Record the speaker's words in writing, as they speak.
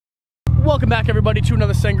Welcome back everybody to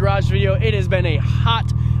another 600 Garage video. It has been a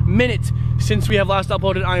hot minute since we have last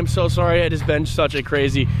uploaded. I am so sorry, it has been such a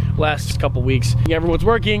crazy last couple weeks. Everyone's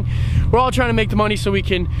working, we're all trying to make the money so we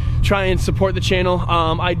can try and support the channel.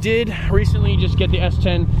 I did recently just get the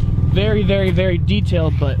S10 very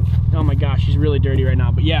detailed, but oh my gosh, she's really dirty right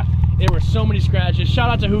now. But yeah, there were so many scratches.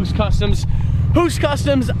 Shout out to Who's Customs. Who's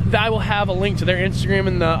Customs, I will have a link to their Instagram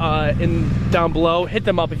in the down below. Hit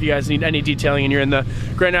them up if you guys need any detailing and you're in the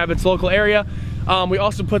Grand Rapids local area. We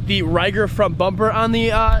also put the Riger front bumper on the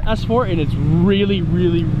S4, and it's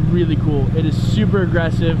really cool. It is super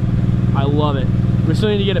aggressive. I love it. We still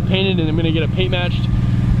need to get it painted, and I'm gonna get it paint matched,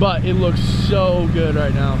 but it looks so good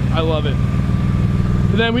right now. I love it.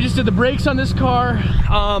 And then we just did the brakes on this car.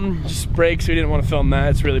 Just brakes, we didn't want to film that,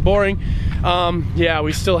 it's really boring. Yeah,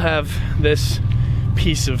 we still have this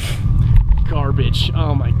piece of garbage.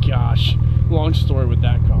 Oh my gosh, long story with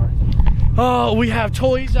that car. Oh, we have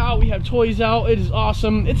toys out, it is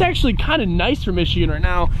awesome. It's actually kind of nice for Michigan right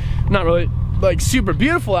now. Not really like super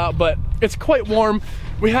beautiful out, but it's quite warm.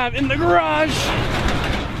 We have in the garage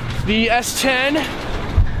the S10.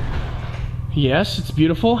 Yes, it's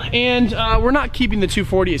beautiful, and we're not keeping the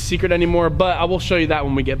 240 a secret anymore, but I will show you that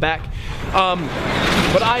when we get back.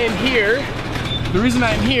 But I am here. The reason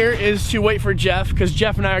I am here is to wait for Jeff, because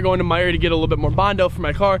Jeff and I are going to Meyer to get a little bit more Bondo for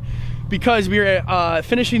my car, because we're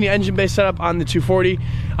finishing the engine bay setup on the 240.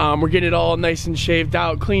 We're getting it all nice and shaved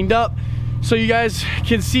out, cleaned up, so you guys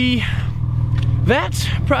can see that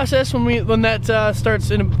process when that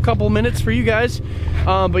starts in a couple minutes for you guys.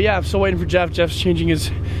 But yeah, I'm still waiting for Jeff. Jeff's changing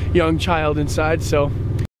his young child inside, so.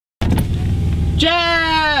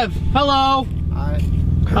 Jeff! Hello! Hi.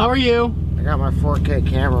 How are you? I got my 4K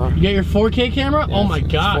camera. You got your 4K camera? Yeah, oh my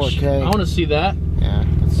gosh. 4K. I want to see that. Yeah.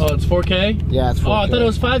 Oh, it's 4K? Yeah, it's 4K. Oh, I thought it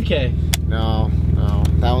was 5K. No,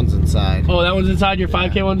 that one's inside. Oh, that one's inside? Your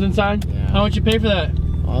 5K one's inside? Yeah. How much you pay for that?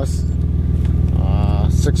 Oh, it's,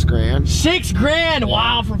 $6 grand. 6 grand!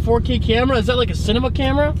 Wow, for 4K camera? Is that like a cinema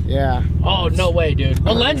camera? Yeah. Oh, no way, dude.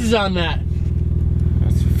 What lens is on that?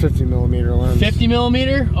 That's a 50mm lens.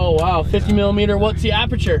 50mm? Oh wow, 50mm. What's the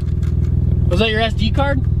aperture? Was that your SD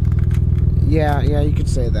card? Yeah, you could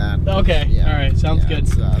say that. Okay, yeah. All right, sounds good.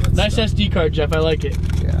 Nice SD card, Jeff. I like it.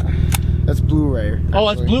 Yeah, that's Blu-ray. Oh,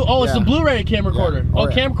 it's blue. Oh, it's the Blu-ray camcorder. Yeah. Oh,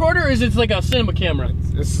 camcorder, or is it like a cinema camera?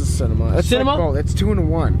 It's a cinema. It's cinema? Like, oh, it's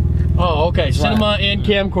 2-in-1. Oh, okay. Cinema and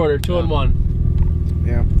camcorder, 2-in-1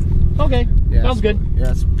 Yeah. Okay, yeah, sounds good.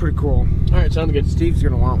 Yeah, it's pretty cool. All right, sounds good. Steve's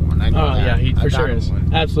gonna want one. I know that. Yeah, he for sure is.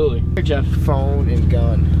 One. Absolutely. Here, Jeff. Phone and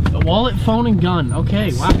gun. A wallet, phone, and gun.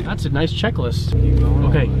 Okay, wow, that's a nice checklist.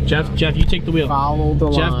 Okay, Jeff, you take the wheel. Follow the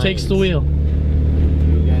Jeff lines. takes the wheel.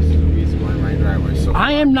 You guys are the reason why my driveway's so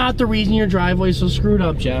I am not the reason your driveway's so screwed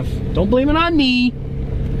up, Jeff. Don't blame it on me.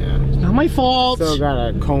 Yeah. It's not my fault. Still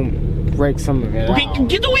gotta break some of it Okay, out.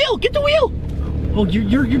 get the wheel! Get the wheel! Oh,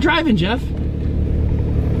 you're driving, Jeff.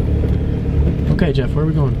 Okay, Jeff, where are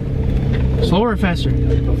we going? Slower or faster?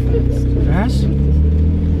 Fast?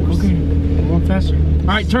 Okay, we're going faster. All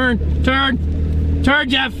right, turn,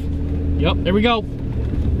 Jeff. Yep, there we go.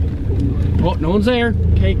 Oh, no one's there.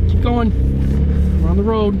 Okay, keep going. We're on the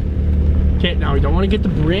road. Okay, now we don't want to get the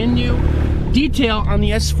brand new detail on the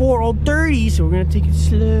S4 all dirty, so we're gonna take it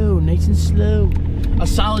slow, nice and slow. A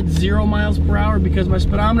solid 0 miles per hour because my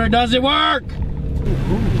speedometer doesn't work.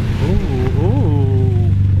 Ooh.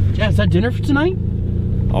 Jeff, is that dinner for tonight?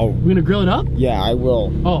 Oh. We're gonna grill it up? Yeah, I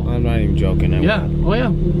will. Oh. I'm not even joking. Yeah. Oh yeah.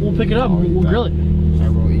 We'll pick it up. We'll grill it. I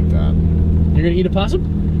will eat that. You're gonna eat a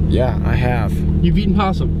possum? Yeah, I have. You've eaten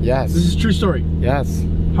possum? Yes. This is a true story? Yes.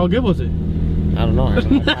 How good was it? I don't know. I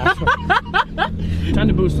don't know. Time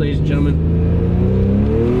to boost, ladies and gentlemen.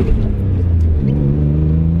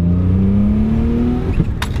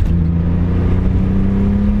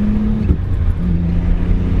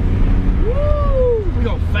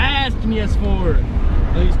 S4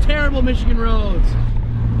 on these terrible Michigan roads.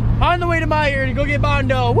 On the way to Meyer to go get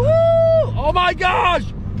Bondo. Woo! Oh my gosh!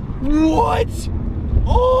 What?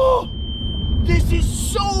 Oh! This is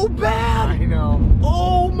so bad! I know.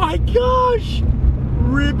 Oh my gosh!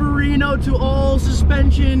 Ribberino to all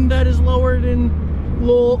suspension that is lower than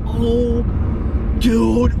low. Oh,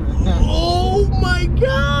 dude! Oh my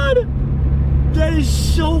god! That is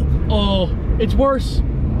so. Oh, it's worse.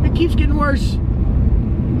 It keeps getting worse.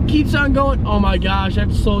 Keeps on going. Oh my gosh, I have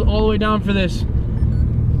to slow all the way down for this.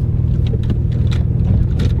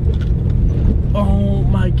 Oh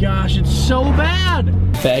my gosh, it's so bad.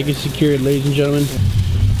 Bag is secured, ladies and gentlemen.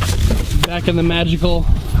 Back in the magical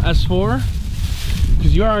S4,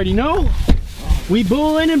 because you already know we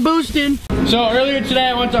booling and boosting. So earlier today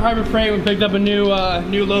I went to Harbor Freight and picked up a new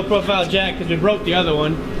low profile jack because we broke the other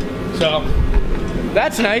one. So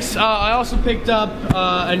that's nice. I also picked up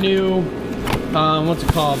a new, what's it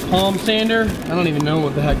called? Palm sander. I don't even know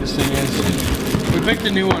what the heck this thing is. We picked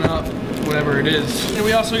a new one up, whatever it is. And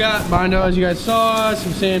we also got Bondo, as you guys saw,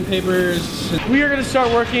 some sandpapers. We are gonna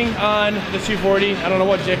start working on the 240. I don't know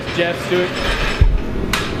what Jeff's doing.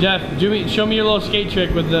 Jeff, show me your little skate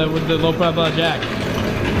trick with the low profile jack.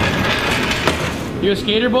 You a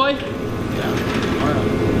skater boy? Yeah.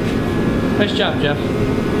 Nice job, Jeff.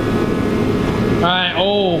 All right.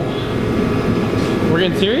 Oh, we're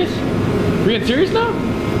getting serious? We're getting serious now?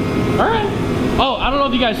 All right. Oh, I don't know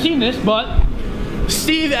if you guys seen this, but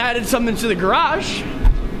Steve added something to the garage. A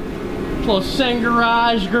little Sen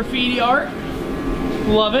Garage graffiti art.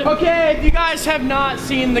 Love it. Okay, if you guys have not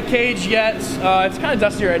seen the cage yet, it's kind of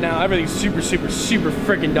dusty right now. Everything's super, super, super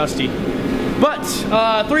freaking dusty. But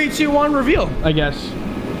 3, 2, 1, reveal, I guess.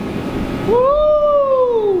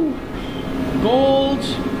 Woo! Gold.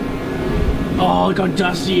 Oh, look how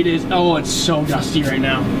dusty it is. Oh, it's so dusty right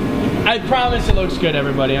now. I promise it looks good,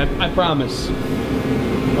 everybody. I promise.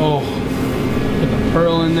 Oh, put the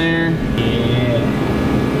pearl in there. Yeah.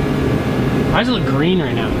 Why does it look green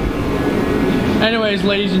right now? Anyways,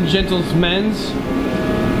 ladies and gentlemen,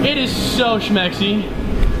 it is so schmexy.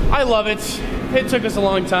 I love it. It took us a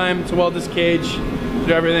long time to weld this cage,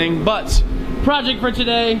 do everything, but project for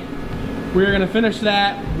today, we're gonna finish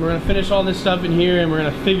that. We're gonna finish all this stuff in here and we're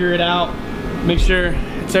gonna figure it out, make sure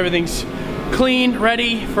everything's clean,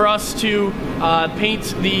 ready for us to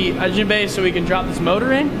paint the engine bay so we can drop this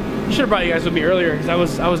motor in. I should have brought you guys with me earlier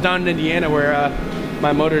because I was down in Indiana where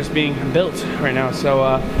my motor is being built right now.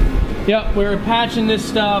 So yep, we're patching this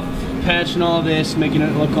stuff, patching all this, making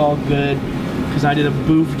it look all good because I did a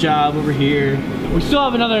boof job over here. We still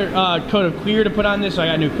have another coat of clear to put on this, so I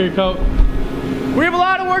got a new clear coat. We have a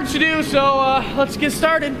lot of work to do, so let's get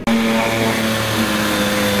started.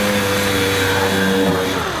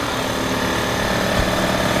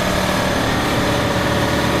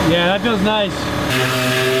 Yeah, that feels nice.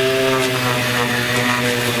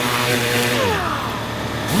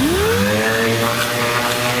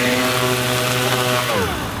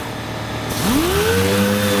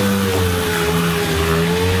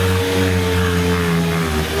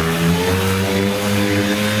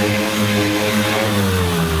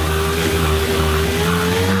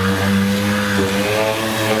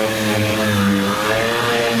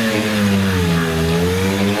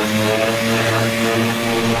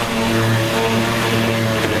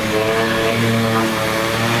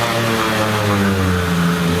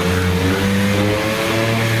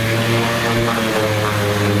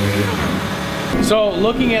 So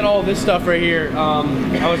looking at all this stuff right here,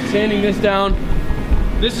 I was sanding this down.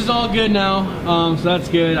 This is all good now, so that's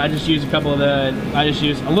good. I just used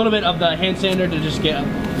a little bit of the hand sander to just get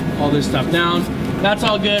all this stuff down. That's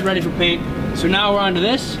all good, ready for paint. So now we're on to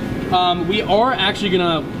this. We are actually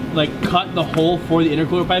gonna like cut the hole for the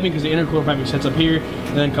intercooler piping because the intercooler piping sits up here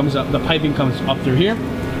and then comes up, the piping comes up through here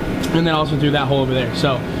and then also through that hole over there.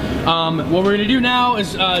 So what we're gonna do now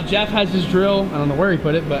is Jeff has his drill. I don't know where he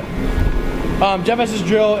put it, but Jeff has his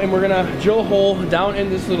drill and we're gonna drill a hole down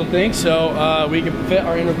in this little thing so we can fit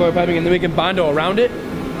our intercooler piping and then we can Bondo around it.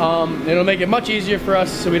 It'll make it much easier for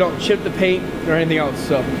us so we don't chip the paint or anything else.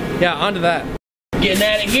 So yeah, onto that. Getting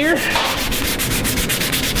at it here.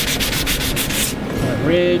 That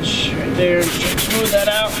ridge right there, smooth that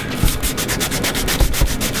out.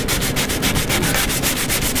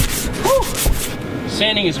 Whew.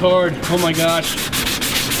 Sanding is hard, oh my gosh.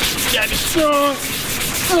 Jack is strong.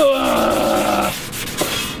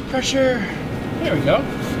 Pressure. There we go.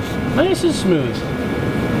 Nice and smooth.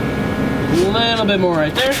 A little bit more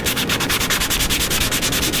right there.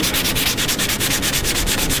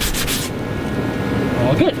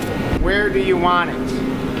 All good. Where do you want it?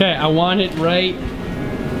 Okay, I want it right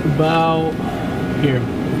about here.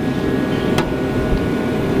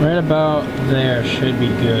 Right about there should be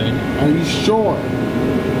good. Are you sure?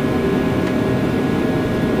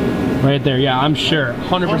 Right there, yeah, I'm sure.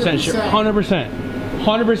 100% sure. 100%.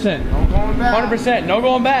 100%. No going back. 100%. No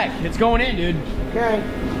going back. It's going in, dude. Okay.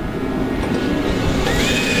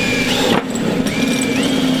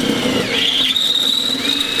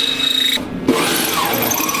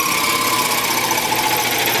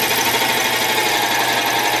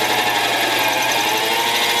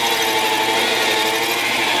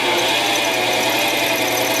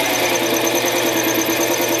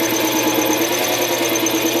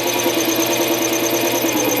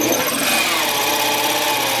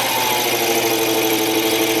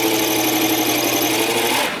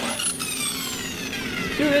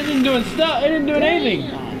 It didn't do anything.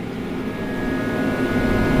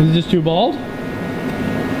 Is it just too bald?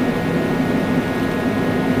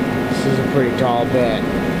 pretty tall bit.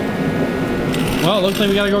 Well, it looks like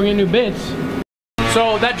we gotta go get new bits.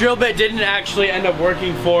 So that drill bit didn't actually end up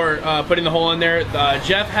working for putting the hole in there.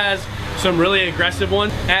 Jeff has some really aggressive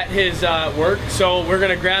ones at his work, so we're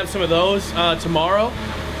gonna grab some of those tomorrow,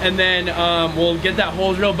 and then we'll get that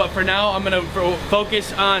hole drilled. But for now, I'm gonna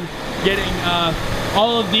focus on getting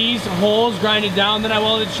all of these holes grinded down that I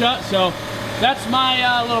welded shut. So that's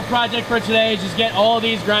my little project for today, is just get all of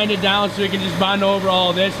these grinded down so we can just bond over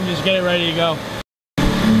all of this and just get it ready to go.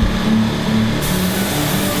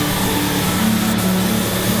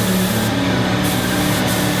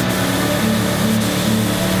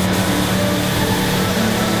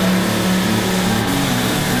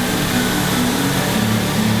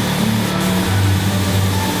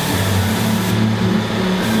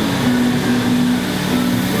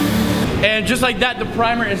 And just like that, the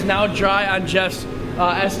primer is now dry on Jeff's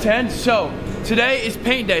S10. So today is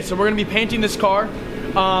paint day, so we're gonna be painting this car.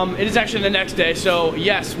 It is actually the next day, so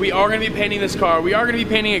yes, we are gonna be painting this car. We are gonna be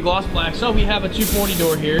painting it gloss black. So we have a 240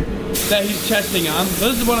 door here that he's testing on. So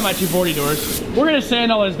this is one of my 240 doors. We're gonna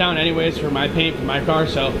sand all this down anyways for my paint for my car,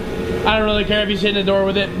 so I don't really care if he's hitting the door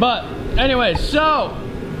with it. But anyways, so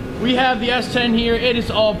we have the S10 here. It is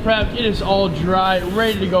all prepped, it is all dry,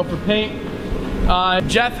 ready to go for paint.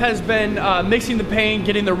 Jeff has been mixing the paint,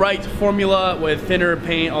 getting the right formula with thinner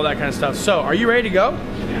paint, all that kind of stuff. So, are you ready to go?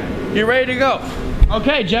 Yeah. You're ready to go?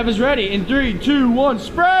 Okay, Jeff is ready. In 3, 2, 1,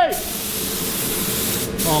 spray!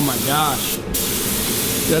 Oh my gosh.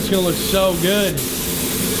 That's gonna look so good.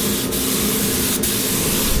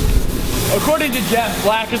 According to Jeff,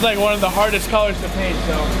 black is like one of the hardest colors to paint,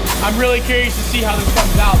 so I'm really curious to see how this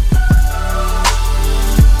comes out.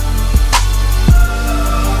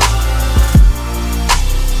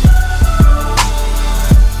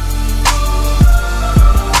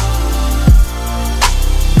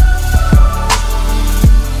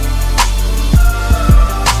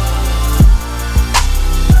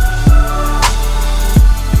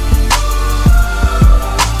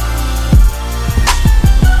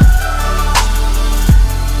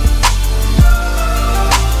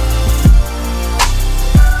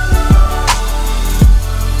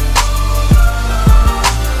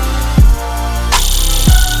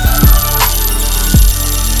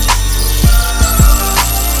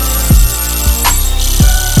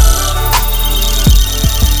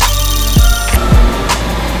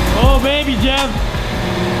 Jeff,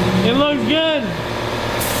 it looks good.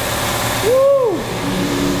 Woo!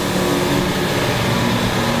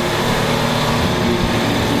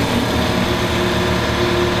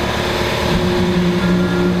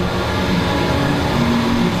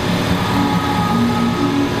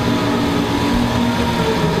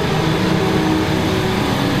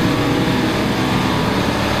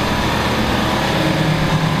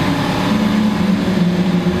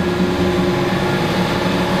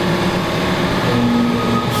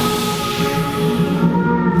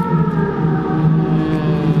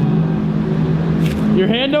 Your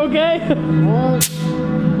hand okay?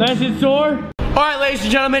 Nice and sore? All right, ladies and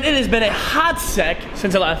gentlemen, it has been a hot sec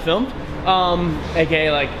since I last filmed, aka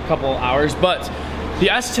like a couple hours, but the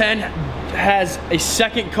S10 has a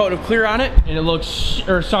second coat of clear on it, and it looks,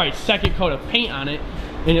 or sorry, second coat of paint on it,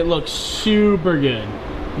 and it looks super good.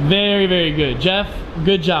 Very, very good. Jeff,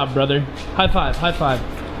 good job, brother. High five, high five.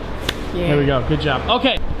 Yeah. There we go, good job.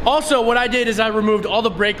 Okay, also what I did is I removed all the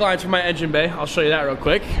brake lines from my engine bay. I'll show you that real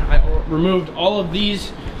quick. I removed all of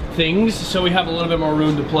these things so we have a little bit more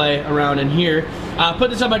room to play around in here. Put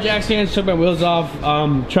this on my jack stands, took my wheels off,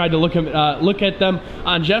 tried to look at them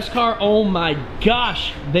on Jeff's car. Oh my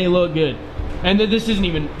gosh, they look good. And this isn't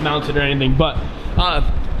even mounted or anything, but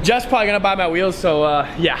Jeff's probably gonna buy my wheels, so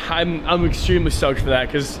yeah, I'm extremely stoked for that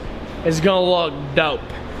because it's gonna look dope.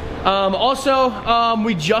 Also,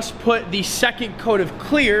 we just put the second coat of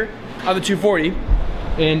clear on the 240,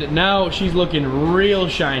 and now she's looking real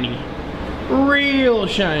shiny. Real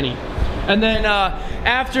shiny. And then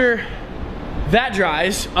after that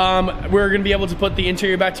dries, we're gonna be able to put the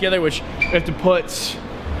interior back together, which we have to put,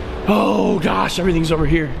 oh gosh, everything's over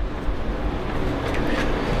here.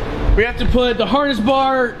 We have to put the harness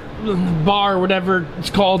bar, whatever it's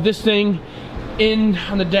called, this thing, in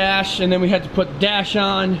on the dash, and then we have to put the dash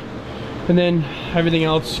on, and then everything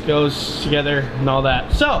else goes together and all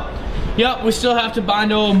that. So, yep, we still have to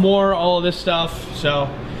bindo more, all of this stuff, so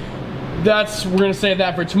we're gonna save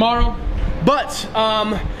that for tomorrow. But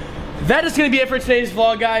that is gonna be it for today's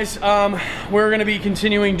vlog, guys. We're gonna be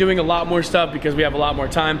continuing doing a lot more stuff because we have a lot more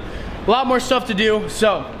time, a lot more stuff to do.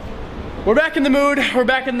 So we're back in the mood, we're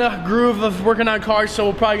back in the groove of working on cars, so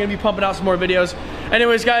we're probably gonna be pumping out some more videos.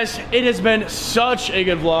 Anyways, guys, it has been such a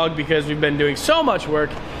good vlog because we've been doing so much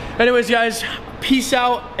work, Anyways, guys, peace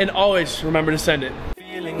out, and always remember to send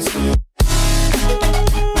it.